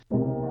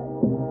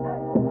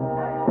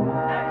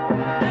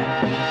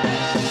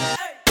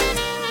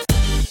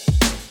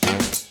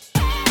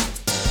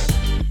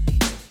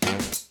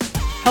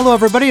Hello,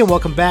 everybody, and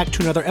welcome back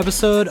to another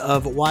episode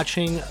of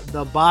Watching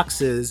the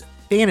Boxes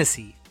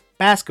Fantasy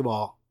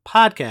Basketball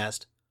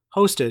Podcast,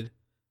 hosted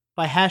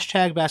by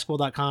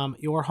 #basketball.com,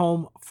 your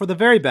home for the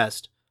very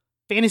best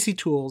fantasy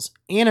tools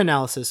and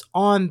analysis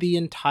on the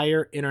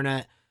entire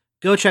internet.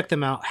 Go check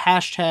them out,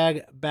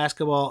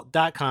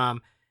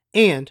 #basketball.com.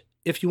 And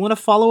if you want to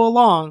follow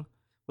along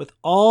with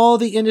all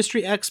the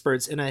industry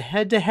experts in a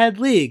head-to-head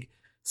league,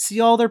 see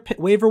all their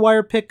waiver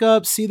wire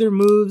pickups, see their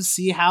moves,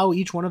 see how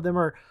each one of them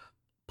are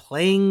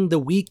playing the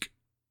week,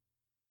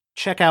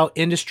 check out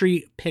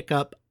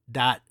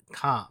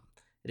industrypickup.com.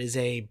 It is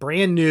a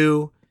brand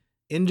new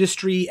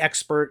industry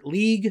expert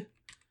league.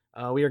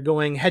 We are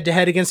going head to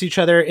head against each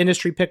other,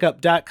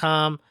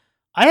 industrypickup.com.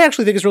 I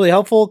actually think it's really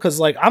helpful because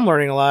I'm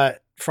learning a lot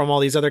from all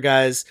these other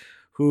guys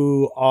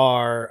who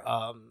are,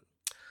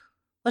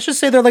 let's just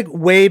say they're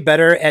way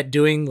better at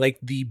doing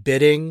the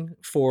bidding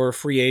for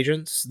free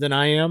agents than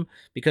I am,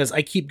 because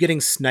I keep getting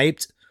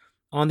sniped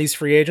on these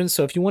free agents.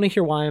 So if you want to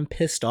hear why I'm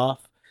pissed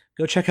off,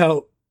 go check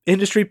out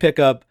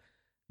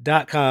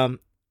industrypickup.com.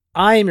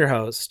 I am your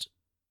host,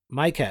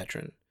 Mike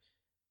Catron,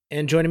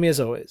 and joining me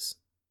as always,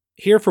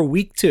 here for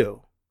week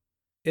 2,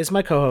 is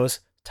my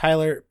co-host,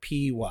 Tyler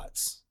P.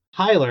 Watts.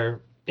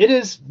 Tyler, it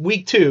is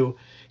week 2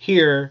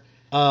 here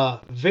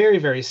very,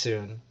 very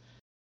soon.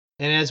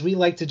 And as we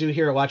like to do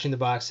here at Watching the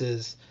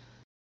Boxes,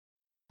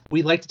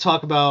 we like to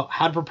talk about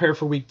how to prepare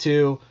for week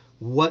 2,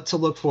 what to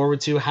look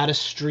forward to, how to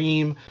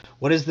stream,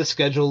 what does the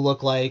schedule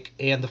look like,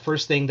 and the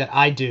first thing that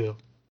I do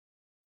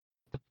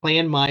to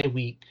plan my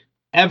week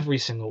every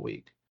single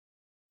week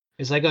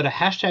is I go to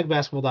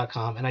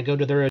 #basketball.com and I go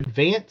to their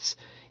advanced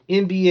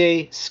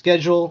NBA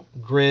schedule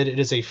grid. It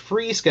is a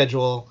free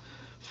schedule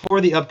for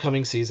the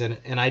upcoming season,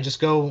 and I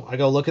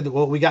go look at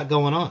what we got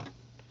going on.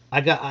 I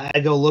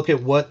go look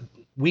at what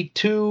week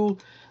 2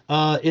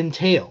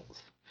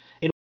 entails.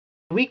 And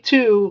week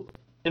 2,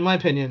 in my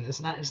opinion,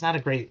 it's not a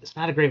great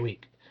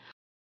week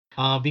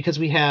because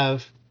we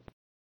have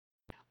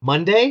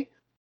Monday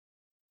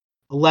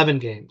 11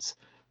 games.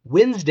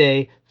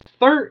 Wednesday,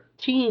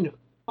 13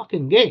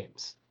 fucking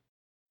games.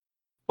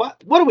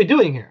 What are we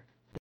doing here?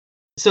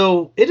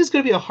 So it is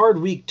going to be a hard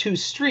week to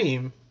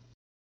stream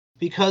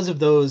because of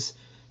those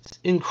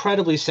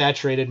incredibly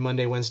saturated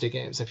Monday, Wednesday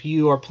games. If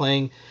you are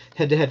playing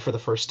head-to-head for the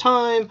first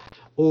time,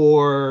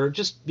 or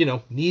just,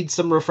 need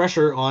some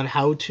refresher on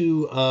how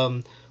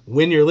to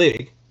win your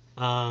league,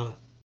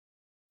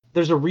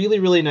 there's a really,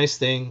 really nice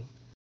thing.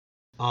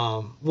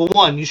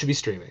 One, you should be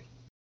streaming.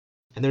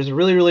 And there's a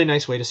really, really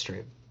nice way to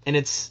stream. And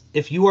it's,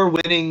 if you are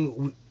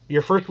winning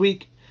your first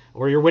week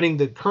or you're winning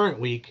the current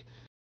week,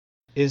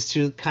 is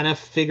to kind of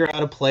figure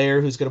out a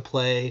player who's going to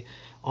play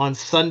on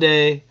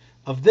Sunday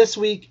of this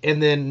week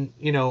and then,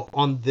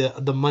 on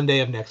the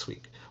Monday of next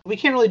week. We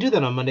can't really do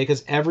that on Monday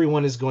because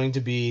everyone is going to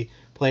be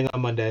playing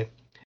on Monday.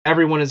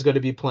 Everyone is going to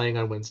be playing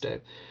on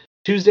Wednesday.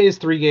 Tuesday is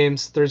 3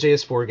 games. Thursday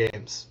is 4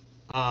 games.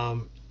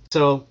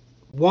 So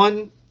one,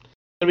 it's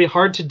going to be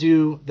hard to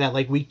do that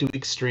week to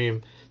week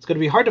stream. It's going to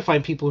be hard to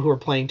find people who are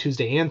playing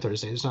Tuesday and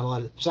Thursday. There's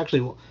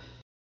actually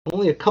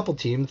only a couple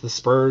teams, the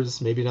Spurs,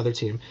 maybe another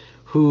team,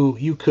 who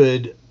you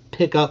could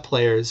pick up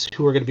players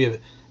who are going to be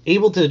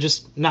able to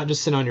not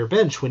just sit on your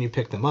bench when you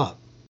pick them up.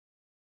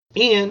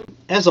 And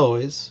as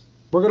always,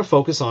 we're going to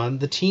focus on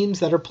the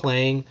teams that are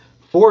playing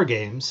 4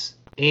 games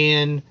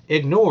and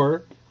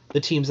ignore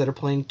the teams that are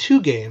playing 2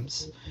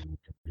 games.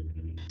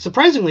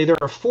 Surprisingly, there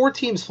are 4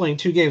 teams playing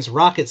 2 games: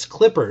 Rockets,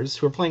 Clippers,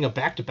 who are playing a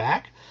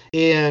back-to-back,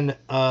 and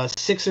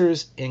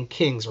Sixers and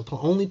Kings are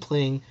only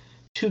playing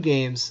 2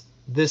 games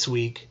this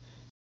week.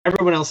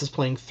 Everyone else is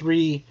playing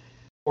 3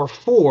 or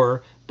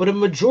 4, but a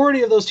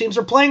majority of those teams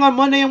are playing on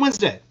Monday and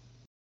Wednesday.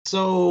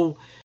 So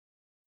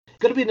it's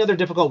going to be another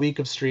difficult week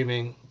of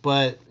streaming,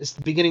 but it's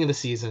the beginning of the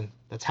season.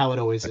 That's how it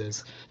always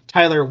is.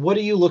 Tyler, what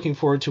are you looking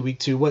forward to week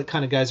 2? What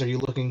kind of guys are you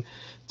looking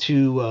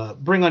to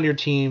bring on your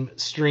team,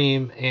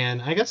 stream,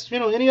 and I guess,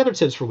 any other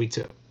tips for week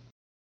 2?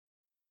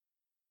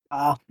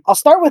 I'll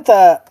start with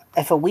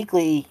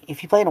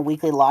if you play in a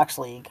weekly locks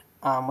league,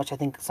 which I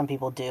think some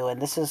people do,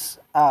 and this is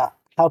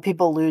how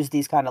people lose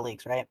these kind of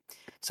leagues, right?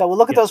 So we'll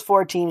look at those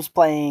 4 teams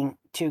playing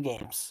 2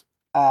 games.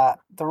 The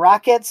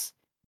Rockets,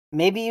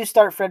 maybe you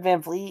start Fred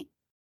VanVleet,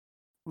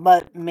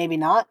 but maybe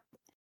not.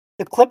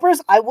 The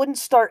Clippers, I wouldn't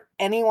start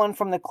anyone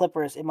from the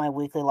Clippers in my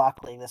weekly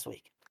lock league this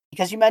week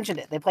because you mentioned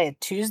it. They play a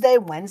Tuesday,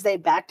 Wednesday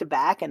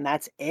back-to-back, and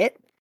that's it.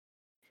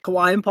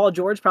 Kawhi and Paul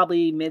George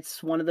probably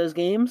miss one of those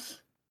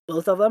games.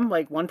 Both of them.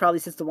 One probably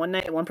sits the one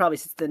night, one probably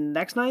sits the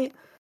next night.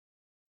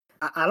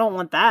 I don't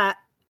want that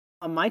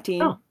on my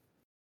team. Oh.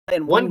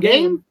 In one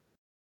game?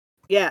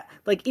 Yeah.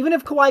 Even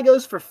if Kawhi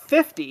goes for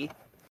 50,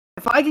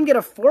 if I can get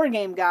a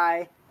 4-game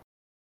guy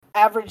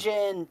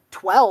averaging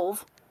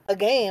 12 a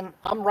game,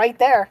 I'm right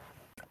there.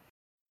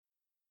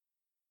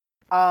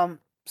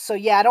 So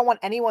yeah, I don't want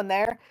anyone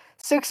there.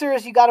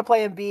 Sixers, you got to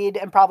play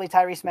Embiid and probably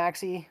Tyrese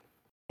Maxey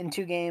in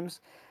 2 games.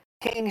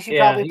 Kings, you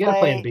probably gotta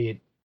play Embiid.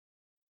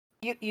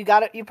 you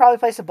got it. You probably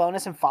place a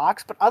bonus in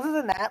Fox, but other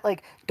than that,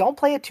 like, don't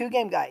play a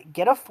 2-game guy.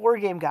 Get a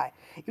 4-game guy.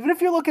 Even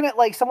if you're looking at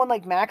like someone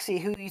like Maxi,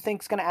 who you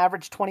think is going to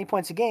average 20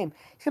 points a game,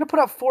 he's going to put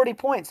up 40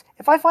 points.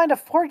 If I find a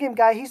 4-game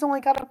guy, he's only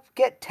got to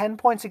get 10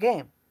 points a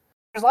game.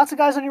 There's lots of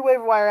guys on your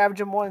waiver wire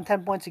averaging more than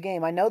 10 points a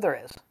game. I know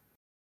there is.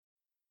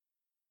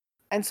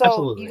 And so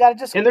Absolutely. you got to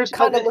just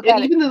kind of look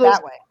at it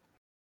that way.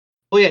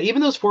 Well, yeah,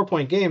 even those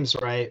 4-point games,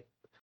 right?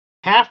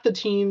 Half the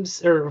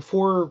teams or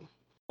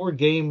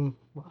 4-game,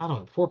 I don't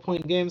know,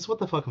 4-point games. What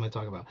the fuck am I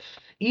talking about?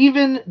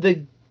 Even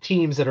the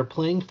teams that are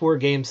playing 4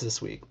 games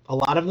this week, a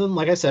lot of them,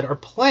 like I said, are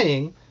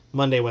playing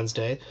Monday,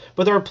 Wednesday,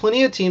 but there are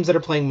plenty of teams that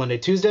are playing Monday,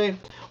 Tuesday,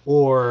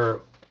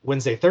 or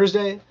Wednesday,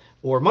 Thursday,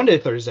 or Monday,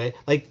 Thursday.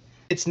 Like,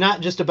 it's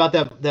not just about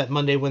that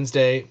Monday,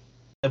 Wednesday,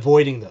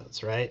 avoiding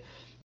those, right?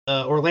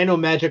 Orlando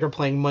Magic are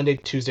playing Monday,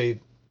 Tuesday,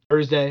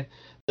 Thursday.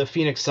 The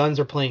Phoenix Suns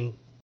are playing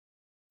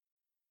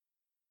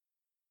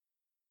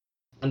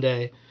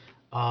Monday.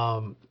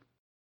 The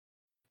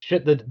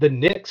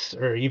Knicks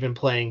are even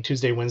playing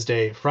Tuesday,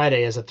 Wednesday,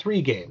 Friday as a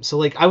 3-game. So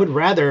like I would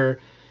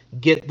rather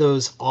get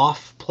those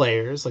off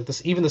players like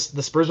this. Even the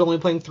Spurs are only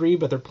playing 3,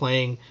 but they're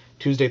playing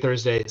Tuesday,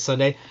 Thursday,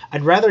 Sunday.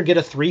 I'd rather get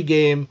a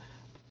 3-game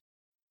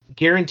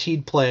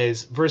guaranteed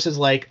plays versus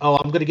like, oh,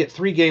 I'm going to get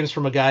 3 games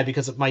from a guy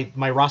because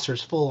my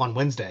roster's full on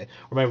Wednesday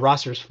or my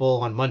roster's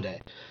full on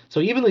Monday. So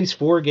even these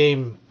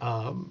 4-game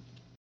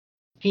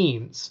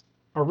teams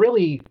are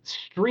really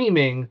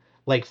streaming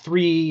like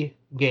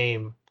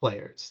 3-game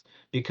players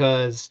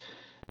because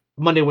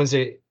Monday,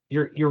 Wednesday,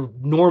 your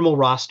normal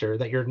roster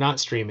that you're not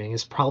streaming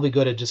is probably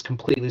going to just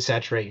completely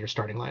saturate your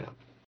starting lineup.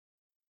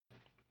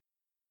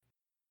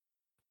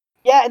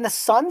 Yeah, and the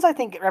Suns, I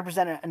think,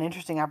 represent an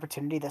interesting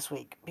opportunity this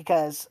week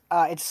because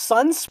it's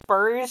Suns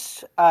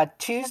Spurs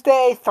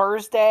Tuesday,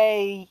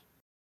 Thursday,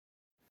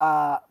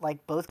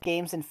 like both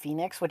games in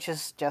Phoenix, which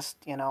is just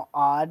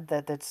odd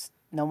that that's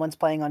no one's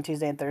playing on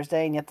Tuesday and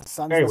Thursday, and yet the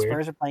Suns and the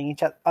Spurs are playing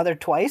each other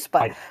twice.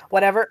 But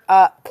whatever.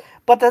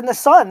 But then the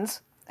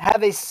Suns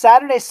have a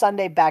Saturday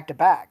Sunday back to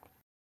back.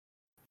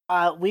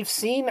 We've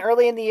seen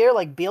early in the year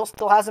like Beal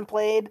still hasn't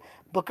played.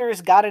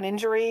 Booker's got an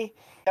injury.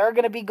 They're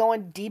going to be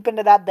going deep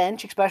into that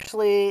bench,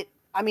 especially.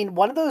 I mean,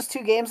 one of those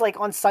 2 games, like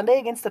on Sunday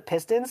against the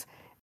Pistons,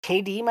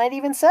 KD might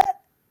even set,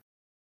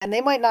 and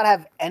they might not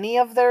have any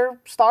of their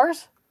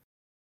stars.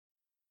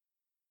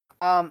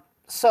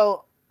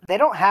 So they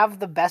don't have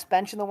the best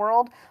bench in the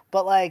world,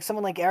 but like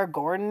someone like Eric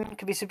Gordon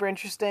could be super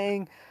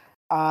interesting.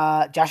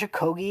 Josh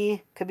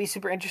Okogie could be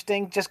super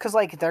interesting just because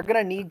like they're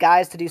gonna need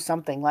guys to do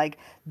something. Like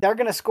they're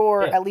gonna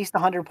score at least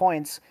 100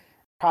 points.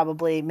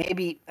 Probably,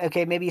 maybe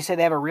you say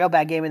they have a real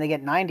bad game and they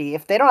get 90.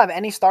 If they don't have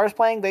any stars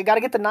playing, they got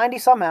to get the 90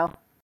 somehow.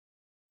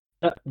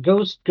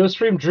 Go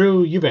stream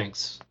Drew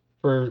Eubanks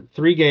for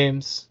 3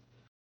 games.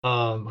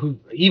 Who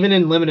even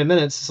in limited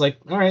minutes, it's like,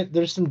 all right,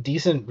 there's some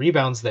decent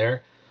rebounds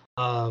there.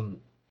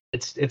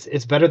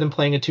 It's better than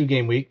playing a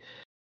 2-game week.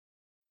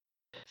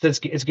 So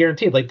it's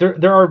guaranteed. Like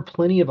there are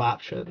plenty of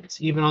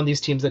options, even on these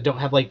teams that don't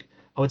have like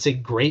I would say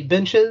great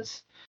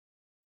benches.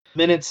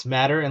 Minutes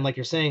matter, and like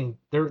you're saying,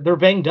 they're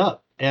banged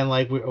up. And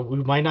like we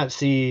might not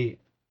see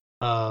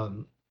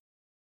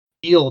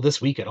Beal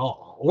this week at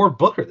all, or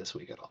Booker this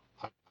week at all.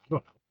 I don't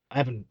know. I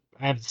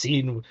haven't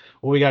seen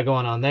what we got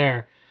going on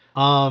there.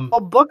 Well,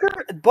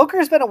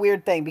 Booker's been a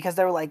weird thing because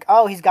they were like,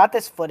 oh, he's got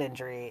this foot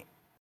injury,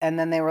 and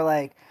then they were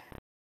like,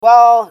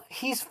 well,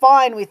 he's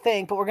fine, we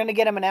think, but we're gonna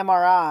get him an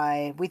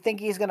MRI. We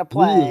think he's gonna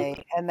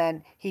play, and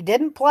then he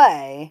didn't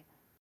play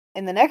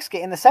in the next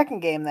game, in the second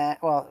game it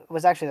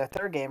was actually the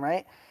 3rd game,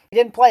 right? He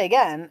didn't play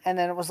again, and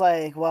then it was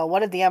like, well, what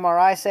did the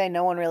MRI say?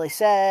 No one really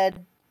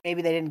said.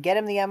 Maybe they didn't get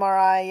him the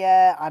MRI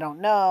yet. I don't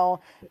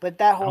know. But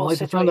that whole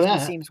situation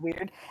seems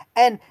weird.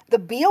 And the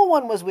Beal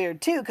one was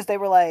weird, too, because they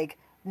were like,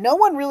 no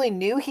one really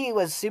knew he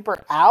was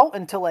super out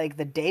until, like,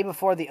 the day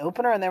before the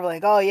opener, and they were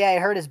like, oh, yeah, he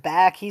hurt his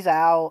back. He's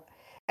out.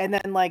 And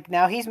then, like,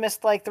 now he's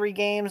missed, like, 3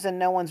 games, and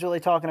no one's really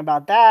talking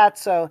about that.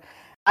 So,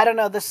 I don't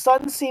know. The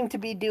Suns seem to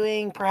be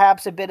doing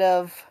perhaps a bit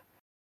of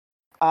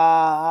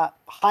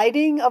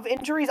hiding of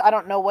injuries. I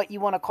don't know what you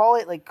want to call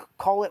it. Like,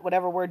 call it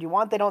whatever word you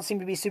want. They don't seem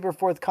to be super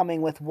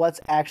forthcoming with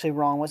what's actually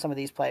wrong with some of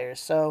these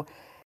players. So,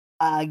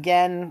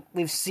 again,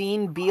 we've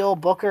seen Beal,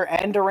 Booker,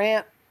 and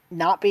Durant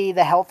not be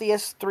the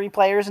healthiest 3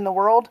 players in the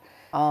world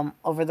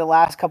over the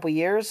last couple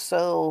years.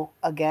 So,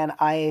 again,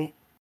 I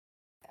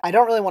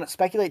don't really want to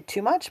speculate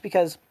too much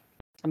because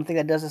I don't think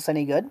that does us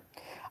any good.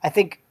 I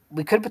think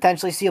we could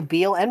potentially see a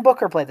Beal and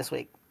Booker play this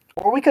week,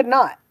 or we could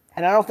not.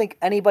 And I don't think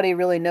anybody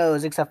really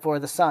knows except for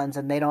the Suns,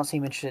 and they don't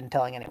seem interested in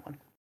telling anyone.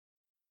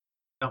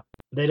 No,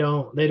 they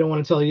don't. They don't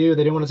want to tell you.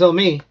 They don't want to tell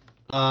me.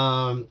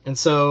 And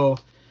so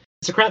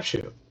it's a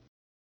crapshoot.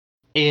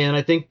 And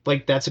I think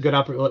like that's a good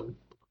opportunity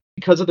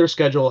because of their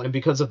schedule and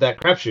because of that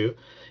crapshoot.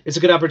 It's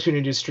a good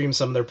opportunity to stream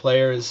some of their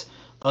players.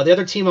 The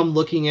other team I'm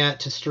looking at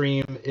to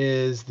stream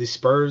is the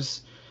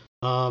Spurs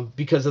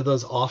because of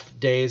those off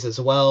days as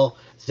well.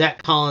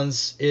 Zach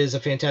Collins is a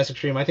fantastic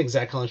stream. I think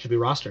Zach Collins should be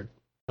rostered.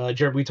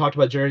 We talked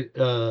about Jeremy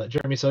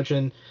Sochan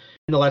in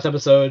the last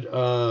episode.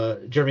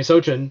 Jeremy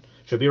Sochan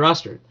should be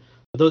rostered.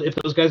 If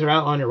those guys are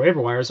out on your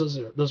waiver wires,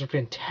 those are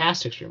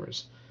fantastic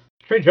streamers.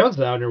 Trey Jones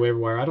is out on your waiver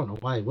wire. I don't know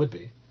why he would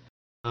be.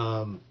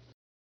 Um,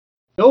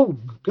 go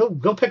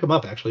pick them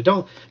up. Actually,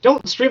 don't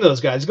stream those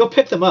guys. Go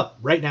pick them up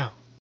right now.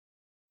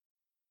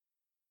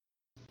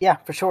 Yeah,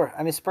 for sure.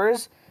 I mean,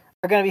 Spurs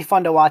are going to be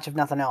fun to watch if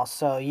nothing else.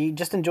 So you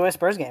just enjoy a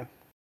Spurs game,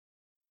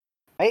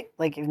 right?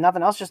 Like if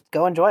nothing else, just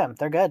go enjoy them.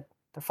 They're good.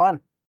 They're fun.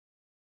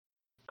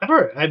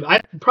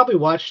 I've probably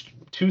watched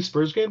 2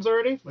 Spurs games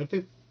already. I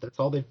think that's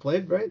all they've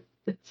played, right?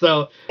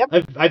 So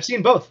yep. I've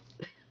seen both.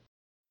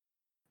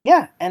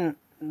 Yeah, and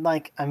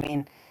like I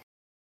mean,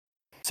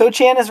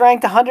 Sochan is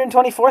ranked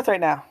 124th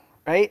right now,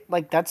 right?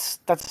 Like that's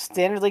a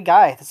standard league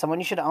guy. That's someone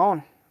you should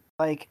own.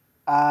 Like,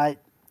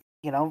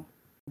 you know,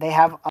 they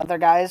have other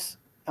guys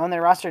on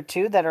their roster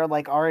too that are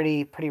like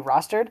already pretty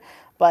rostered.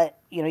 But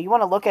you know, you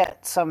want to look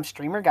at some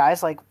streamer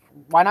guys. Like,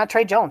 why not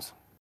Trey Jones?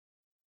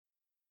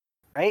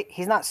 Right?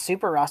 He's not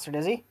super rostered,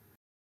 is he?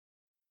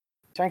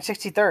 He's ranked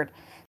 63rd.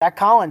 Zach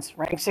Collins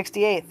ranked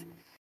 68th.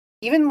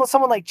 Even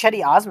someone like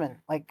Cedi Osman.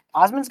 Like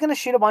Osman's going to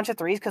shoot a bunch of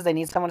threes because they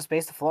need someone to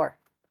space the floor.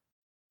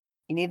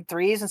 You need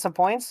threes and some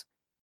points.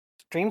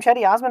 Stream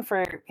Cedi Osman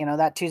for, you know,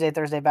 that Tuesday,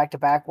 Thursday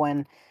back-to-back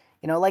when,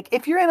 you know, like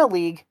if you're in a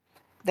league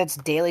that's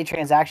daily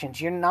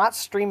transactions, you're not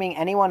streaming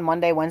anyone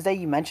Monday, Wednesday.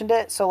 You mentioned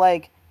it. So,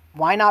 like,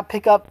 why not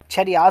pick up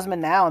Cedi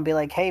Osman now and be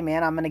like, hey,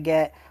 man, I'm going to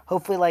get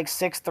hopefully like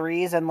 6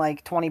 threes and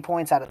like 20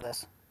 points out of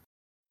this.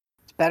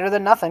 It's better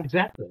than nothing.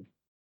 Exactly.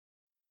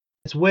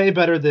 It's way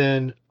better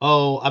than,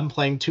 I'm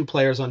playing 2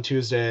 players on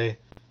Tuesday,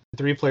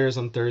 3 players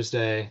on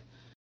Thursday.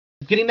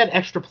 Getting that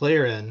extra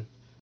player in,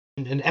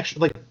 and extra,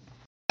 like,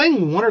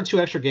 playing 1 or 2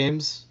 extra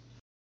games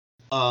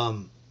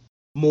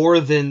more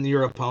than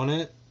your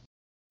opponent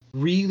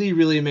really,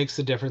 really makes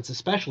a difference,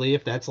 especially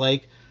if that's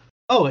like,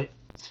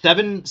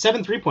 seven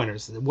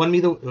 3-pointers. It won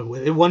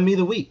me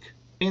the week.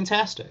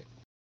 Fantastic.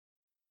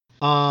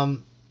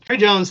 Trey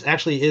Jones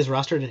actually is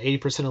rostered in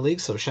 80% of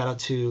leagues, so shout out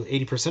to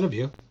 80% of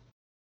you.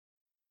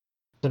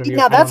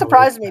 Now that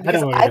surprised me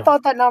because I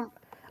thought that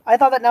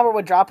number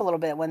would drop a little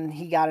bit when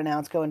he got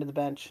announced going to the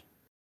bench.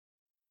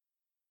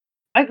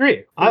 I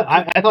agree.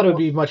 I thought it would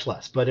be much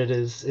less, but it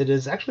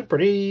is actually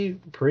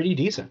pretty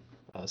decent.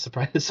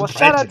 Surprisingly. Well,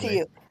 shout out to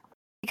you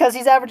because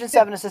he's averaging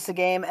 7 assists a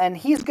game and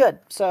he's good,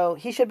 so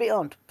he should be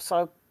owned.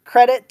 So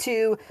credit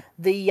to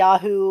the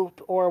Yahoo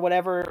or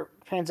whatever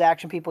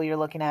transaction people you're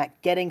looking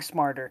at getting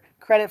smarter.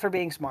 Credit for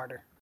being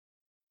smarter.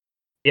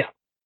 Yeah,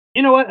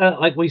 you know what?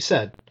 Like we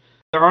said,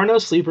 there are no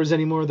sleepers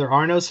anymore. There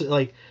are no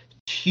like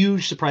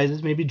huge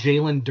surprises. Maybe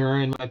Jalen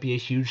Duren might be a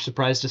huge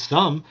surprise to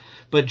some,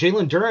 but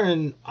Jalen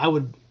Duren, I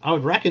would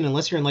reckon,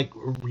 unless you're in like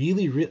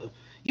really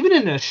even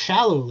in a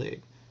shallow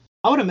league,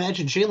 I would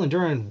imagine Jalen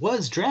Duren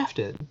was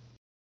drafted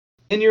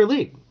in your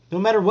league, no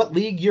matter what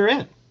league you're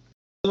in.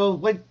 So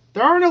like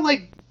there are no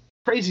like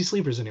crazy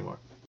sleepers anymore.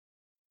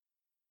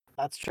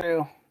 That's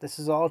true. This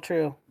is all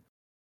true.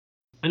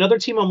 Another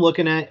team I'm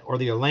looking at are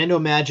the Orlando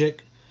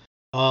Magic.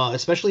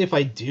 Especially if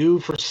I do,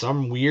 for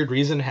some weird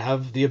reason,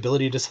 have the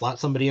ability to slot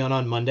somebody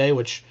on Monday,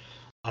 which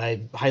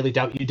I highly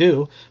doubt you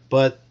do.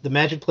 But the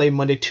Magic play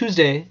Monday,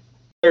 Tuesday,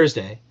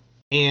 Thursday,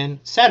 and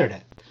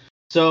Saturday.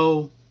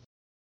 So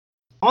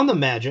on the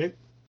Magic,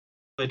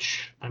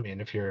 which I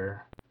mean, if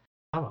you're,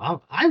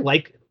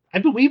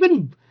 we've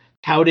been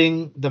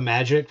touting the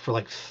Magic for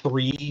like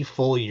 3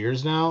 full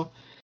years now,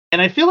 and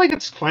I feel like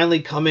it's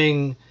finally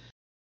coming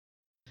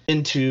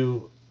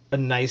into a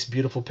nice,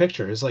 beautiful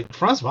picture. It's like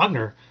Franz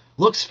Wagner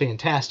looks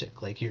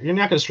fantastic. Like you're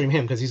not going to stream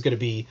him because he's going to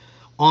be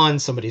on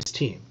somebody's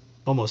team,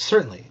 almost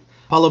certainly.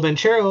 Paulo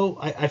Banchero,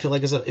 I feel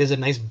like is a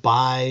nice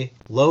buy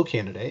low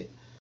candidate.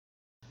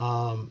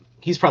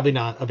 He's probably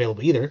not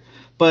available either,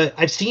 but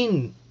I've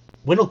seen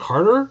Wendell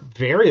Carter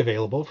very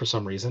available for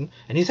some reason,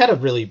 and he's had a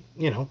really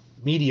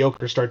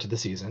mediocre start to the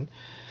season.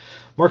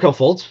 Markelle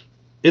Fultz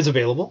is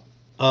available,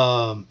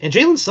 and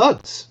Jalen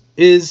Suggs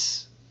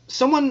is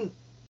someone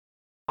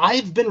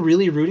I've been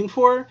really rooting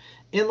for,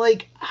 and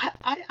like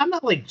I'm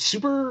not like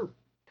super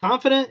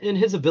confident in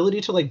his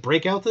ability to like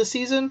break out this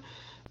season,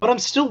 but I'm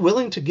still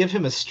willing to give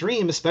him a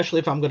stream, especially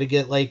if I'm going to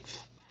get like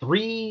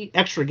 3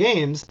 extra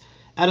games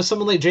out of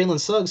someone like Jalen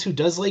Suggs, who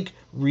does like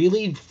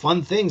really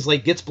fun things,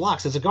 like gets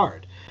blocks as a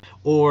guard,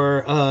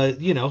 or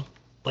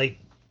like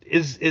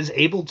is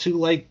able to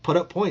like put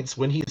up points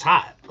when he's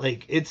hot.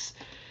 Like it's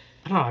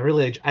I don't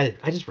know.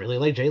 I just really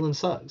like Jalen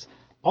Suggs.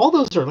 All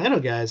those Orlando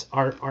guys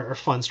are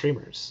fun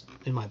streamers,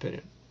 in my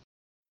opinion.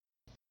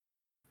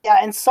 Yeah,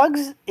 and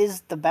Suggs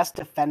is the best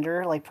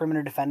defender, like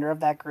perimeter defender of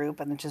that group,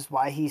 and which is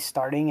why he's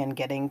starting and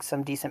getting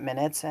some decent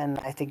minutes. And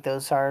I think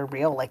those are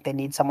real. Like they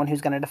need someone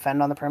who's going to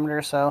defend on the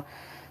perimeter, so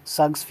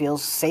Suggs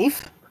feels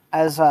safe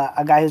as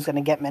a guy who's going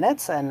to get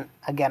minutes. And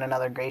again,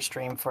 another great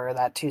stream for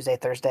that Tuesday,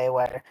 Thursday,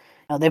 where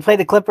they play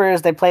the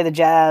Clippers, they play the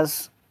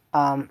Jazz.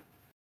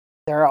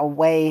 They're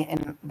away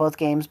in both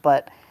games,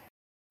 but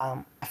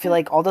I feel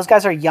like all those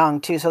guys are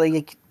young too. So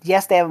like,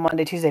 yes, they have a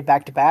Monday, Tuesday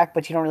back to back,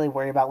 but you don't really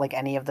worry about like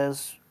any of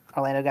those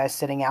Orlando guys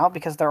sitting out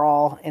because they're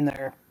all in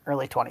their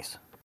early 20s.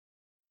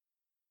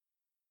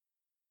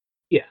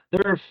 Yeah,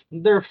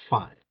 they're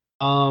fine.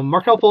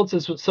 Markel Fultz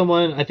is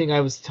someone I think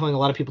I was telling a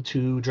lot of people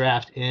to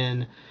draft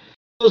in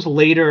those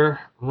later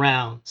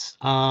rounds.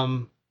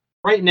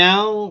 Right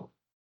now,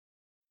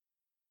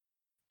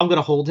 I'm going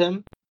to hold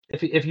him.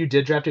 If you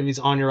did draft him, he's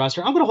on your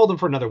roster. I'm going to hold him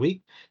for another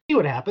week. See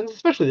what happens,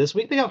 especially this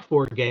week. They got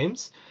 4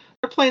 games.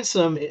 They're playing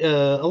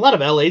a lot of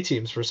LA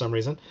teams for some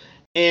reason.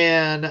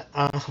 And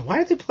why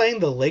are they playing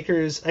the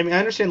Lakers? I mean, I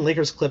understand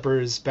Lakers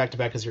Clippers back to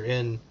back because you're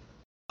in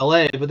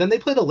LA, but then they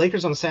play the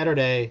Lakers on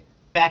Saturday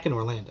back in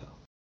Orlando.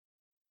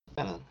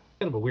 Kind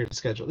of a weird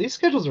schedule. These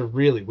schedules are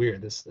really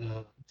weird this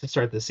to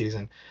start this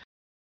season.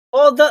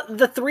 Well,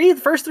 the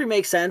first three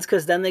make sense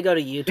because then they go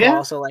to Utah,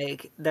 Yeah. so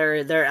like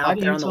they're out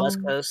there on the West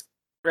Coast,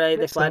 right?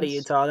 They fly to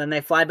Utah, then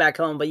they fly back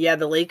home. But yeah,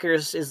 the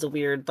Lakers is the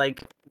weird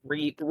like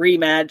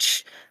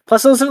rematch.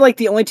 Plus, those are like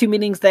the only 2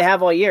 meetings they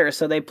have all year,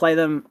 so they play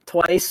them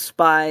twice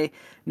by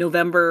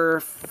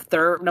November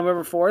 3rd,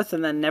 November 4th,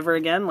 and then never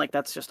again. Like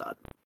that's just odd.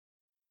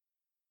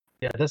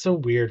 Yeah, that's a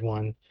weird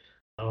one.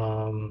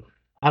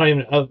 I don't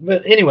even.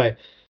 But anyway,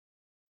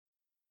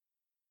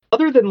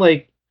 other than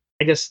like,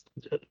 I guess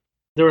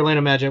the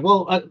Orlando Magic.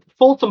 Well,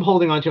 Fultz I'm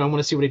holding on to. I want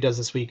to see what he does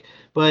this week,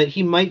 but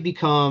he might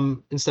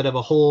become instead of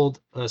a hold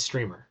a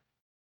streamer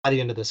by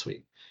the end of this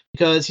week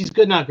because he's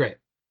good, not great,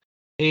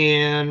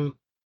 and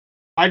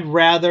I'd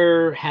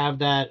rather have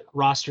that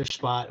roster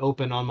spot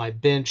open on my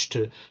bench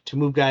to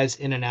move guys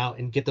in and out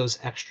and get those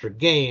extra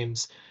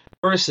games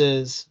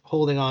versus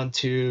holding on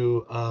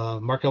to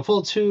Markel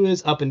Fultz, who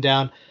is up and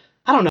down.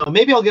 I don't know.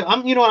 Maybe I'll give.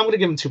 I'm going to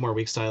give him 2 more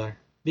weeks, Tyler,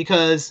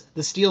 because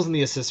the steals and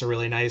the assists are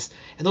really nice,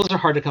 and those are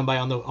hard to come by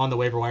on the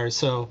waiver wires.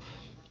 So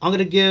I'm going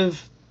to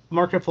give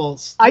Markel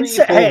Fultz 3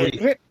 full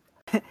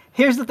weeks.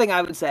 Here's the thing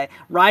I would say: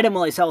 ride him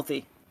while he's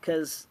healthy,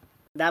 because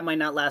that might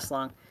not last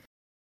long.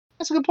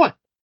 That's a good point.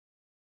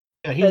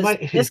 Yeah, he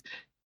might.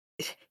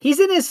 He's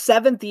in his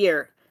 7th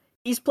year.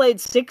 He's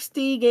played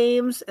 60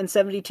 games and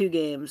 72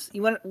 games.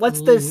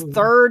 What's this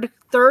third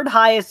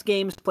highest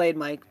games played,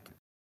 Mike?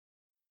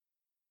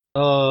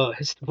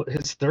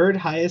 His third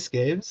highest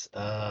games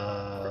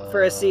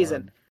for a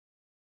season.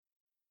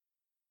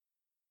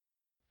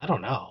 I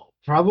don't know.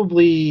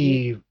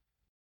 Probably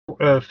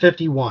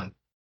 51.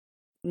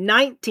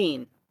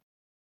 19.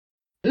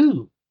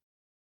 Ooh.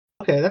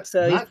 Okay, that's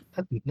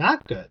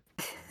not good.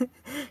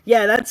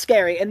 Yeah, that's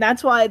scary. And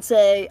that's why I'd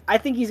say I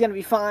think he's going to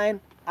be fine.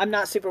 I'm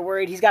not super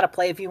worried. He's got to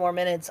play a few more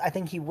minutes. I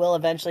think he will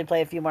eventually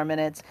play a few more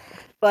minutes.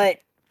 But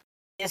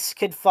this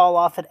could fall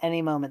off at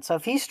any moment. So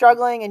if he's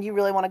struggling and you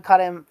really want to cut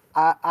him,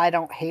 I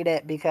don't hate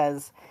it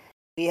because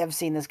we have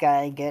seen this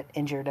guy get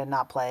injured and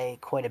not play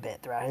quite a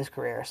bit throughout his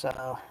career.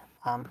 So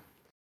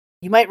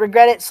you might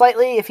regret it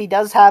slightly if he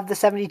does have the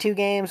 72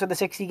 games or the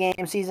 60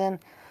 game season.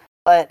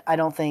 But I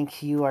don't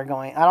think you are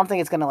going. I don't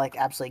think it's going to like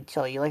absolutely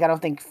kill you. Like I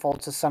don't think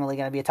Fultz is suddenly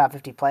going to be a top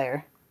 50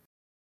 player.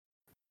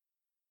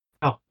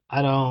 No,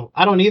 I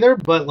don't either.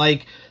 But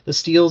like the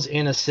steals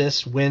and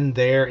assists when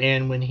there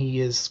and when he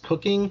is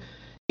cooking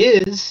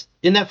is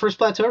in that first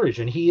plateau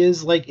region. He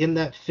is like in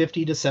that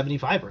 50 to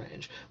 75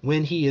 range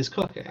when he is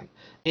cooking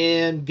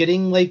and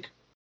getting like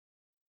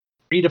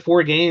 3 to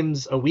 4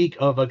 games a week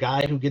of a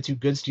guy who gets you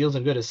good steals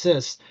and good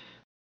assists.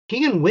 He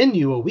can win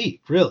you a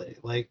week, really.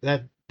 Like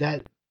that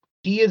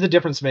he is a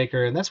difference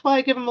maker, and that's why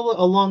I give him a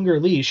longer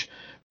leash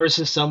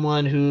versus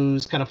someone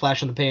who's kind of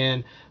flash in the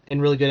pan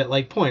and really good at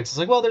like points. It's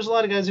like, well, there's a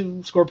lot of guys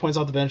who score points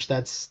off the bench.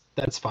 That's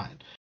fine.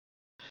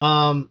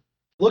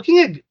 Looking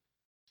at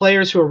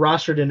players who are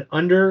rostered in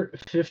under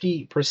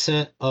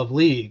 50% of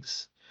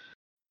leagues,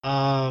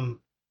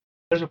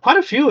 there's quite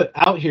a few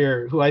out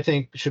here who I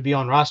think should be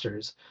on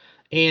rosters,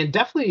 and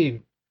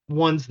definitely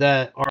ones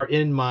that are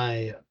in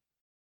my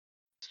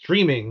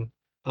streaming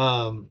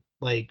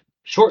like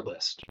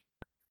shortlist.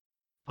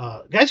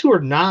 Guys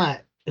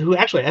who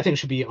actually I think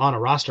should be on a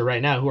roster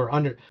right now, who are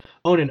owned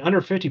in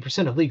under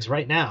 50% of leagues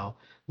right now.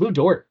 Lou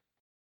Dort,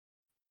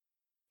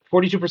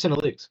 42% of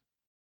leagues.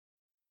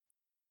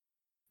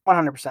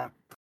 100%.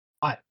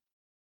 Why?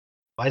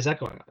 Why is that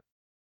going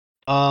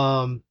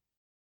on?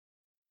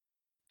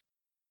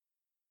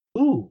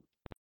 Ooh,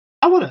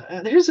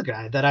 here's a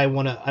guy that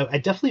I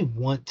definitely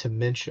want to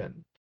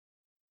mention.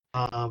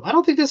 I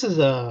don't think this is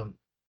an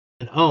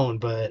own,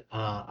 but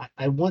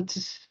I want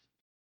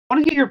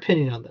to get your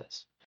opinion on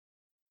this.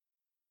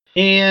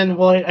 And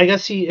well, I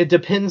guess it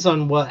depends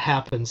on what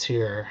happens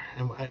here,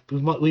 and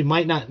we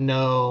might not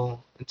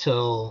know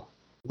until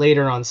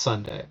later on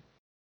Sunday.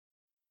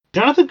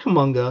 Jonathan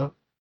Kuminga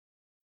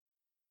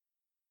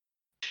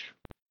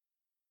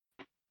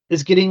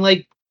is getting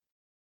like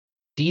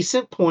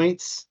decent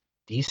points,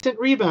 decent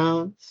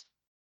rebounds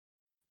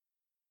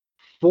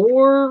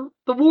for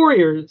the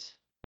Warriors,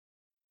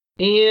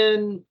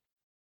 and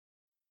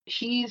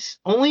he's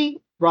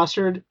only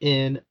rostered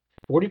in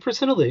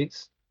 40% of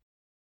leagues.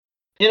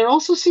 And it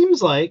also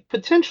seems like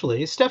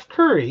potentially Steph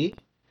Curry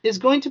is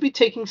going to be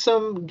taking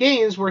some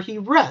games where he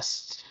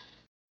rests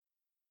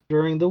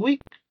during the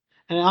week.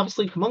 And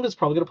obviously Kuminga's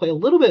probably going to play a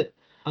little bit.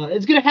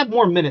 It's going to have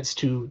more minutes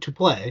to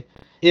play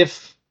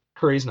if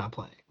Curry's not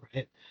playing,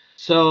 right?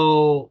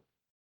 So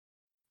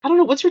I don't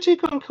know. What's your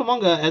take on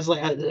Kumonga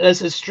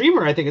as a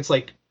streamer? I think it's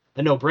like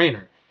a no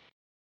brainer.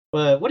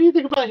 But what do you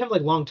think about him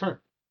like long term?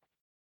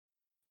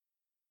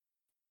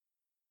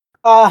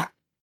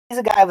 He's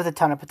a guy with a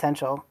ton of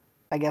potential.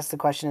 I guess the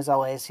question is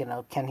always,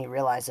 can he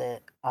realize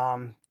it?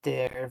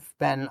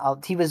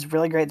 He was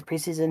really great the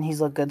preseason.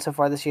 He's looked good so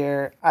far this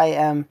year. I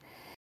am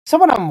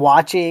someone I'm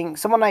watching,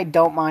 someone I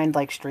don't mind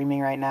like streaming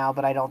right now,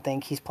 but I don't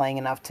think he's playing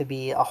enough to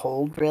be a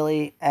hold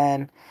really.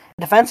 And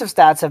defensive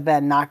stats have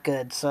been not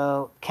good.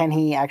 So can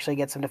he actually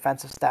get some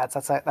defensive stats?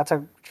 That's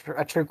a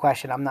true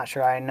question. I'm not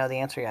sure I know the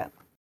answer yet.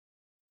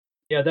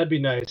 Yeah, that'd be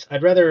nice.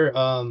 I'd rather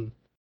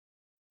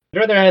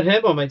have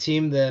him on my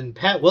team than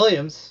Pat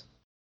Williams,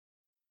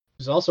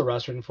 who's also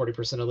rostered in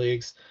 40% of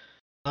leagues.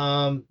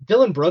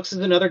 Dylan Brooks is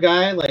another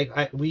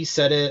guy. We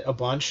said it a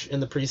bunch in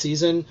the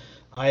preseason.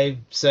 I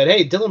said,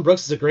 hey, Dylan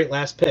Brooks is a great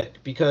last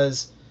pick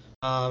because,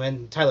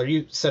 and Tyler,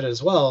 you said it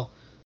as well.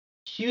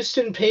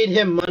 Houston paid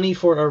him money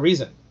for a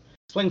reason.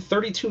 He's playing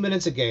 32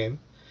 minutes a game.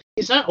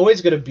 He's not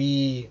always going to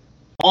be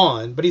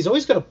on, but he's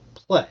always going to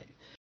play.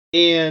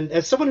 And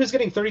as someone who's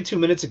getting 32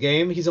 minutes a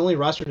game, he's only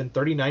rostered in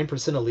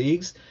 39% of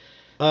leagues.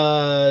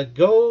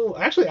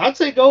 I'd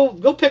say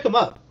go pick him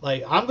up.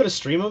 Like, I'm gonna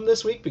stream him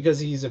this week because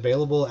he's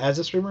available as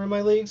a streamer in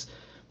my leagues.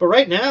 But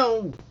right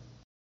now,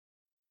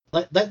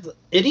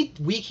 any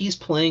week he's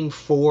playing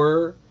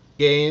 4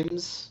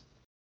 games,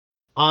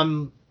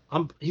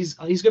 he's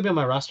gonna be on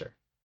my roster.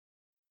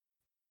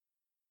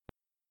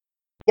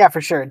 Yeah, for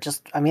sure. Talk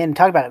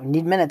about it. We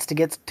need minutes to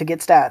get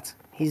stats.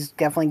 He's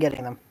definitely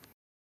getting them.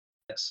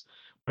 Yes,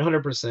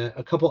 100%.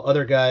 A couple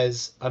other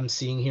guys I'm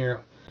seeing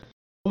here,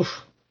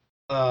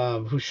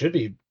 who should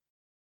be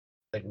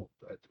like,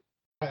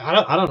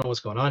 I don't know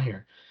what's going on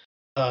here.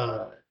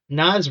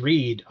 Naz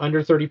Reid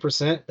under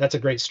 30%. That's a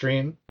great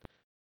stream.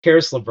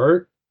 Karis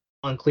LeVert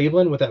on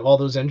Cleveland with all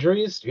those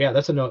injuries. Yeah,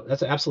 that's an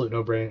absolute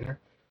no-brainer.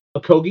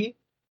 Okogie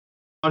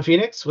on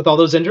Phoenix with all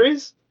those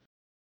injuries.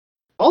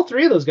 All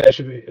 3 of those guys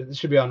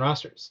should be on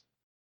rosters,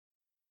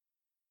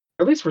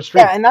 or at least for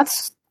stream. Yeah, and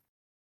that's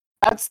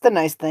the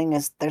nice thing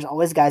is there's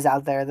always guys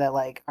out there that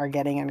like are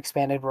getting an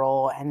expanded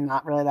role and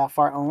not really that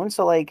far owned.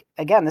 So like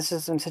again, this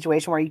is a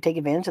situation where you take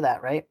advantage of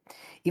that, right?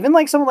 Even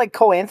like someone like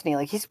Cole Anthony,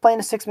 like he's playing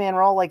a 6-man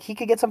role, like he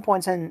could get some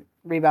points and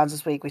rebounds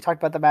this week. We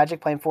talked about the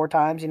Magic playing 4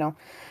 times,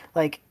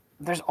 like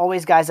there's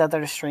always guys out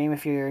there to stream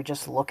if you're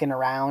just looking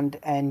around,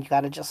 and you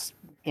got to just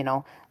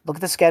look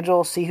at the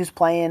schedule, see who's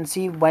playing,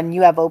 see when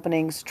you have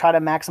openings, try to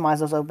maximize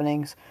those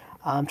openings.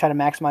 Try to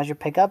maximize your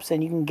pickups,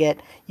 and you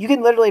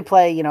can literally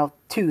play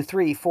 2,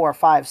 3, 4,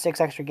 5, 6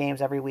 extra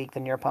games every week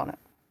than your opponent,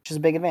 which is a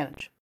big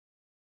advantage.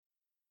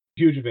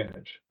 Huge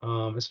advantage,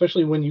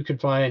 especially when you can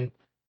find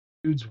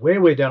dudes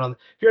way down on. If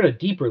you're in a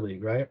deeper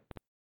league, right?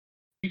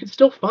 You can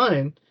still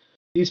find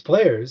these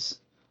players,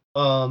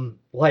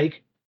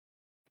 like,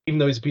 even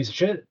though he's a piece of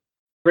shit,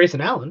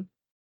 Grayson Allen.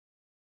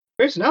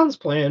 Grayson Allen's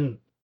playing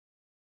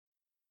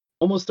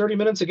almost 30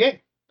 minutes a game,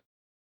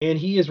 and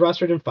he is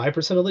rostered in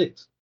 5% of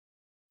leagues.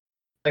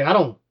 Like, I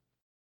don't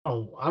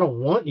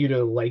want you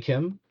to like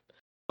him,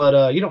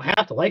 but you don't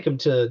have to like him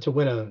to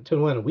win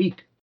a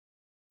week.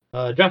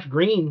 Josh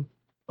Green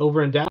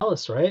over in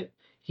Dallas, right?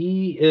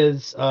 He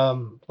is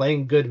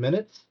playing good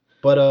minutes,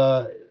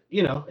 but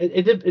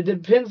it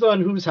depends on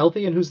who's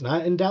healthy and who's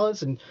not in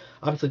Dallas. And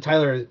obviously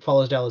Tyler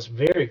follows Dallas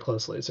very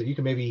closely, so you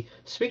can maybe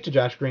speak to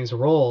Josh Green's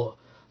role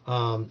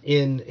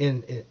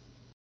in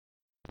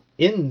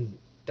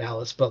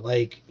Dallas, but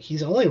like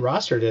he's only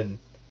rostered in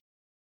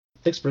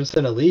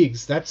 6% of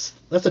leagues. That's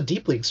a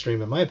deep league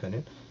stream in my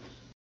opinion.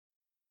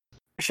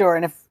 Sure,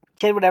 and if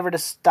Kid would ever to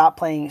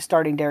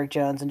starting Derek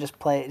Jones and just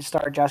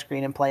start Josh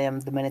Green and play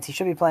him the minutes he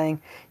should be playing,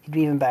 he'd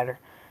be even better.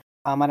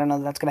 I don't know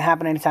that that's going to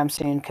happen anytime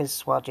soon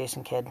because, well,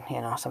 Jason Kidd,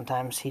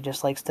 sometimes he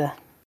just likes to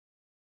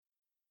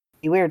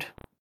be weird.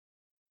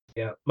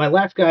 Yeah, my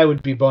last guy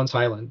would be Bones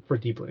Hyland for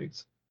deep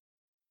leagues.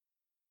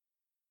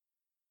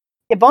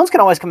 Yeah, Bones can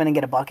always come in and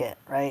get a bucket,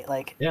 right?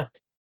 Like, yeah.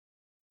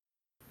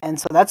 And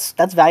so that's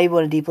valuable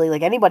in a deep league.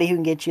 Like anybody who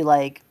can get you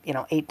 8,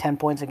 10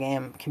 points a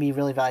game can be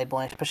really valuable,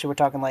 especially we're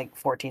talking like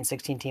 14,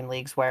 16 team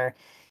leagues where,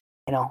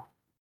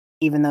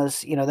 even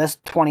those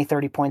 20,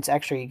 30 points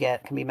extra you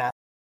get can be massive.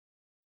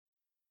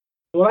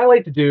 What I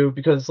like to do,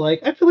 because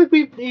I feel like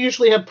we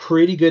usually have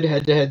pretty good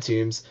head-to-head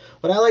teams.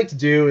 What I like to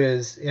do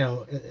is,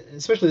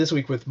 especially this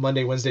week with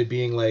Monday, Wednesday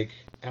being like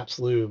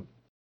absolute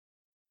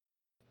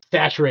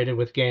saturated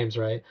with games,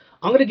 right?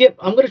 I'm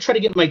gonna try to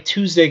get my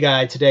Tuesday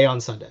guy today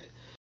on Sunday.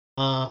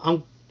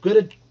 I'm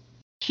gonna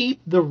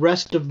keep the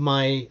rest of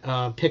my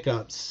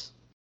pickups.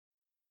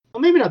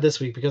 Well, maybe not this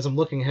week because I'm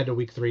looking ahead to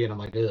week 3 and I'm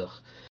like, ugh.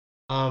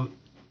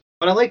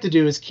 What I like to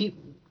do is keep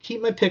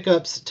my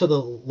pickups to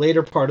the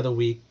later part of the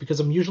week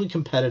because I'm usually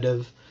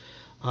competitive.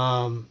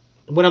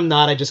 When I'm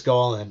not, I just go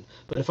all in.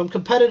 But if I'm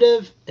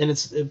competitive and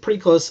it's pretty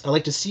close, I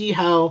like to see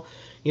how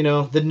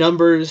the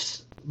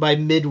numbers by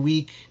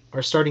midweek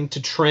are starting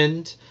to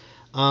trend.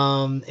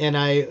 And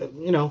I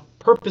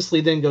purposely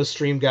then go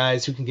stream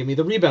guys who can give me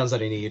the rebounds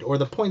that I need or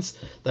the points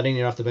that I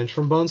need off the bench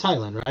from Bones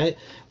Hyland, right?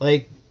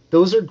 Like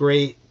those are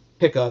great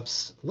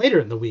pickups later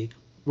in the week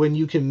when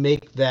you can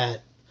make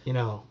that, you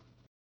know,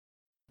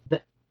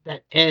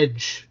 that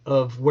edge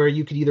of where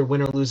you could either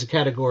win or lose a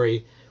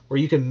category, where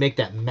you can make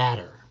that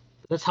matter.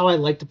 That's how I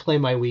like to play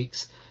my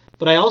weeks,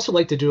 but I also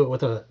like to do it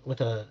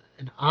with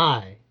an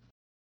eye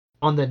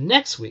on the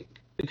next week,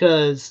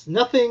 because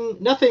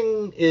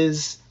nothing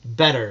is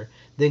better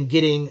than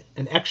getting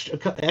an extra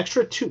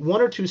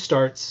one or two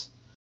starts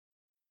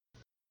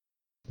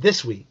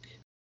this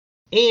week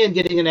and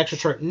getting an extra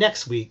start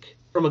next week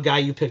from a guy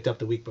you picked up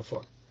the week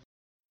before.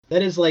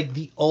 That is like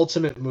the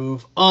ultimate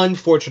move.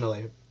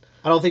 Unfortunately,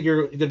 I don't think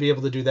you're going to be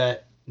able to do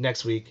that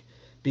next week,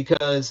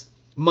 because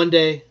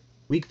Monday,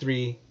 week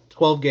 3,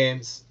 12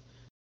 games.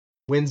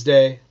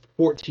 Wednesday,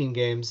 14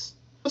 games.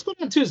 What's going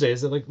on Tuesday?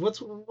 Is it like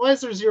why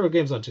is there 0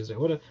 games on Tuesday?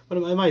 What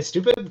am I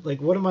stupid?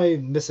 Like, what am I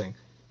missing?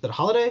 Is it a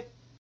holiday?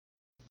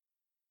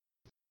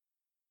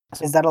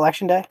 Is that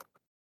election day?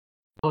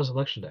 Oh, it's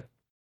election day.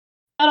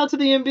 Shout out to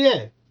the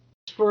NBA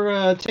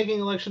for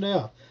taking election day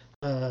off.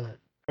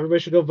 Everybody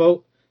should go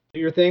vote, do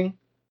your thing,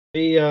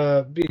 be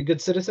a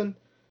good citizen.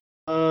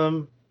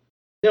 No,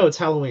 it's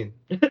Halloween.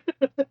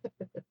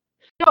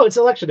 No, it's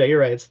election day. You're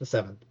right. It's the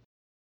 7th.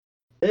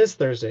 This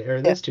Thursday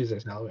or this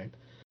Tuesday's Halloween.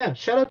 Yeah,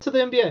 shout out to the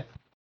NBA.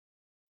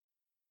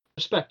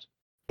 Respect.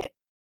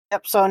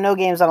 Yep. So no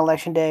games on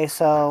election day.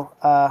 So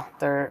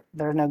there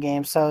are no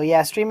games. So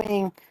yeah,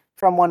 streaming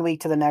from one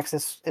week to the next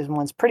is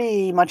one's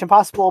pretty much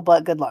impossible.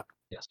 But good luck.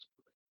 Yes,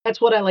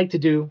 that's what I like to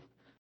do.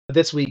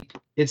 This week,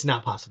 it's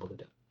not possible to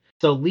do.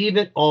 So leave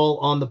it all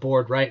on the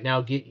board right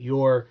now. Get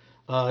your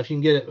if you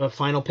can get a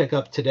final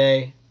pickup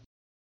today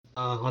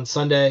on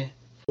Sunday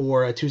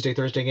for a Tuesday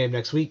Thursday game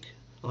next week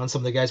on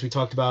some of the guys we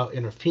talked about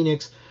in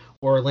Phoenix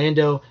or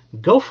Orlando,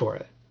 go for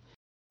it.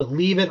 But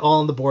leave it all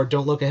on the board.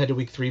 Don't look ahead to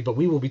week 3. But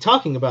we will be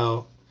talking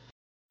about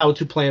how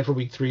to plan for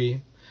week 3,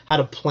 how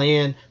to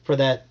plan for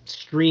that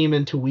stream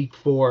into week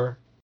 4.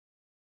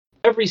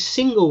 Every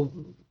single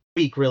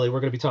week, really,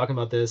 we're going to be talking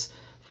about this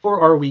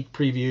for our week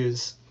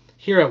previews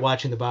here at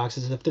Watching the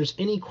Boxes. If there's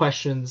any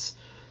questions,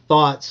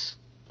 thoughts,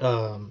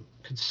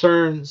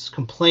 concerns,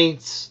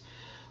 complaints,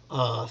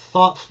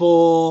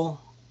 thoughtful,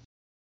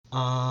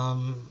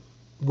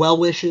 well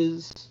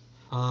wishes,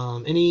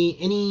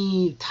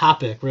 any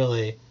topic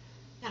really,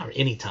 not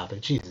any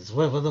topic. Jesus,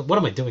 what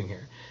am I doing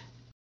here?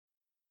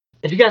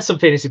 If you got some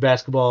fantasy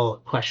basketball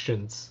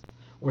questions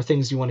or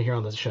things you want to hear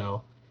on the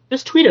show,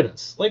 just tweet at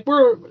us. Like,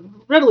 we're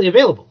readily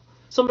available.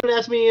 Someone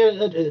asked me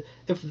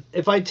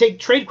if I take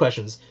trade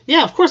questions.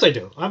 Yeah, of course I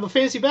do. I'm a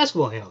fantasy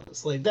basketball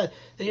analyst. Like that.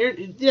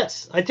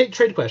 Yes, I take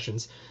trade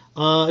questions.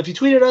 If you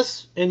tweet at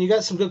us and you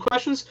got some good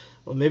questions,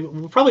 well, maybe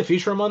we'll probably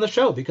feature them on the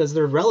show because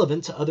they're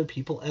relevant to other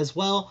people as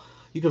well.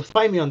 You can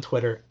find me on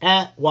Twitter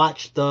at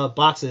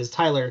WatchTheBoxes.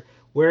 Tyler,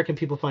 where can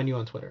people find you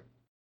on Twitter?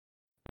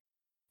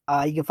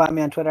 You can find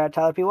me on Twitter at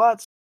Tyler P.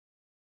 Watts.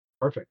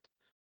 Perfect.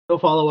 Go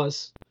follow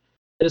us.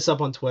 Hit us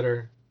up on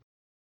Twitter.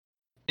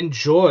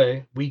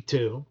 Enjoy week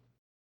 2.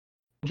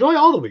 Enjoy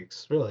all the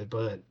weeks, really,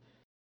 but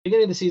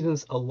beginning of the season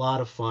is a lot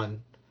of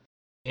fun.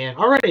 And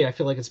already I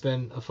feel like it's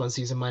been a fun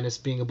season, minus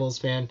being a Bulls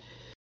fan.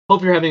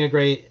 Hope you're having a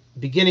great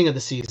beginning of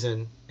the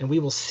season, and we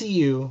will see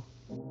you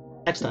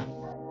next time.